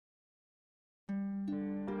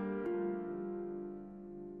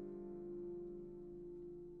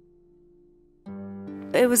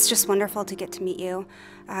It was just wonderful to get to meet you.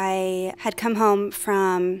 I had come home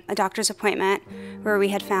from a doctor's appointment where we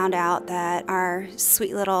had found out that our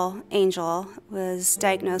sweet little angel was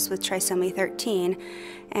diagnosed with trisomy 13,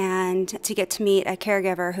 and to get to meet a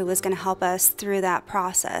caregiver who was going to help us through that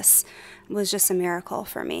process was just a miracle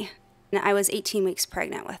for me. And I was 18 weeks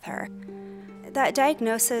pregnant with her. That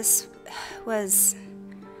diagnosis was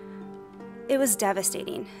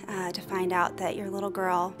devastating to find out that your little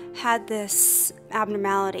girl had this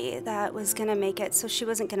abnormality that was going to make it so she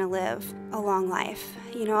wasn't going to live a long life.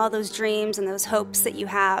 You know, all those dreams and those hopes that you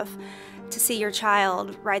have to see your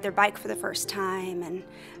child ride their bike for the first time and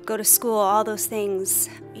go to school, all those things.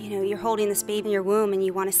 You know, you're holding this baby in your womb and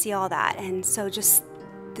you want to see all that. And so just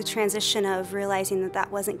the transition of realizing that that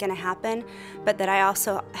wasn't going to happen, but that I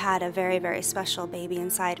also had a very, very special baby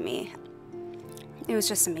inside me. It was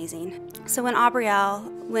just amazing. So when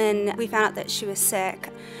we found out that she was sick,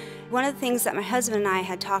 one of the things that my husband and I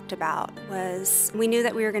had talked about was we knew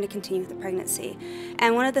that we were going to continue with the pregnancy.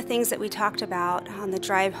 And one of the things that we talked about on the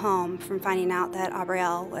drive home from finding out that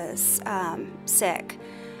Aubrielle was sick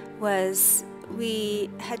was we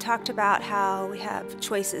had talked about how we have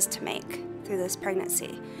choices to make through this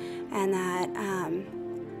pregnancy, and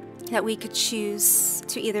that we could choose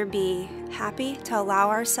to either be happy, to allow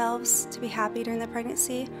ourselves to be happy during the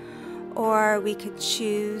pregnancy, or we could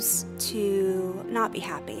choose to not be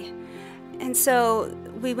happy. And so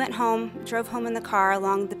we went home, drove home in the car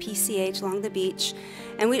along the PCH, along the beach,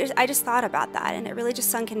 and I just thought about that, and it really just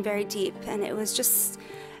sunk in very deep, and it was just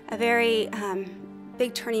a very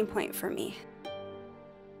big turning point for me.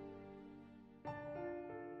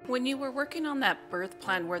 When you were working on that birth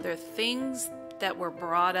plan, were there things that were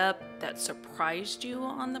brought up that surprised you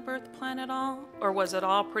on the birth plan at all? Or was it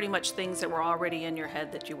all pretty much things that were already in your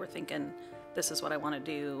head that you were thinking, this is what I want to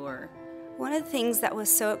do? Or one of the things that was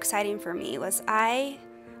so exciting for me was I'm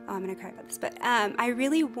going to cry about this, but I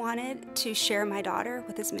really wanted to share my daughter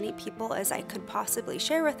with as many people as I could possibly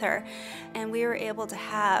share with her. And we were able to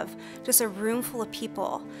have just a room full of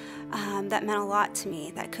people that meant a lot to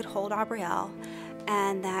me, that could hold Aubrielle,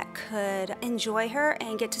 and that could enjoy her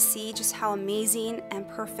and get to see just how amazing and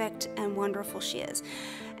perfect and wonderful she is.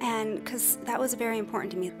 And because that was very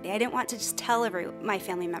important to me. I didn't want to just tell my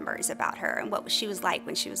family members about her and what she was like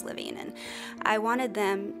when she was living, and I wanted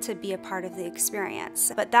them to be a part of the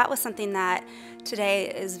experience. But that was something that today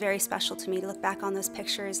is very special to me, to look back on those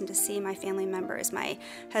pictures and to see my family members, my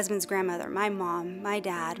husband's grandmother, my mom, my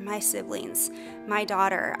dad, my siblings, my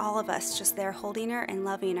daughter, all of us just there holding her and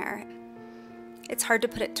loving her. It's hard to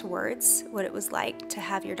put it to words, what it was like to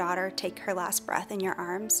have your daughter take her last breath in your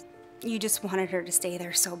arms. You just wanted her to stay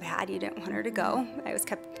there so bad. You didn't want her to go. I was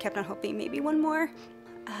kept on hoping maybe one more.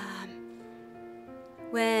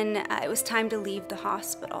 When it was time to leave the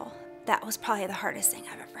hospital, that was probably the hardest thing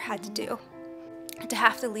I've ever had to do. To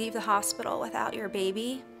have to leave the hospital without your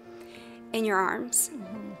baby in your arms.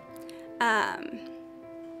 And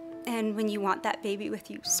when you want that baby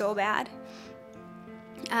with you so bad.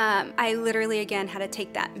 I literally, again, had to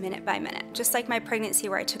take that minute by minute, just like my pregnancy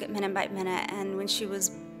where I took it minute by minute, and when she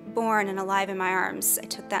was born and alive in my arms, I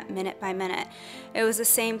took that minute by minute. It was the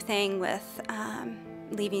same thing with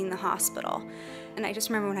leaving the hospital. And I just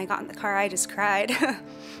remember when I got in the car, I just cried.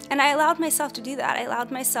 And I allowed myself to do that. I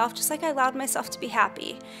allowed myself, just like I allowed myself to be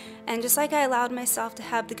happy, and just like I allowed myself to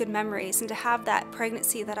have the good memories and to have that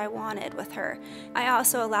pregnancy that I wanted with her, I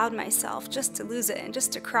also allowed myself just to lose it and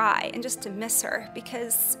just to cry and just to miss her,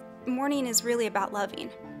 because mourning is really about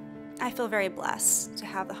loving. I feel very blessed to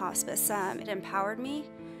have the hospice. It empowered me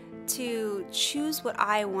to choose what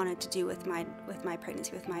I wanted to do with my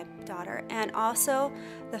pregnancy with my daughter, and also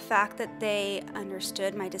the fact that they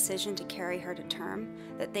understood my decision to carry her to term,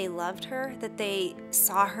 that they loved her, that they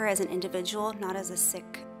saw her as an individual, not as a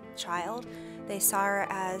sick child. They saw her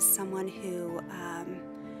as someone who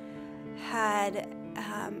had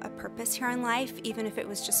a purpose here in life, even if it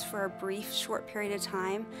was just for a brief, short period of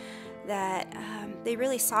time, that they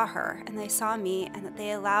really saw her and they saw me, and that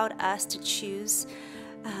they allowed us to choose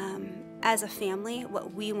as a family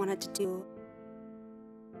what we wanted to do.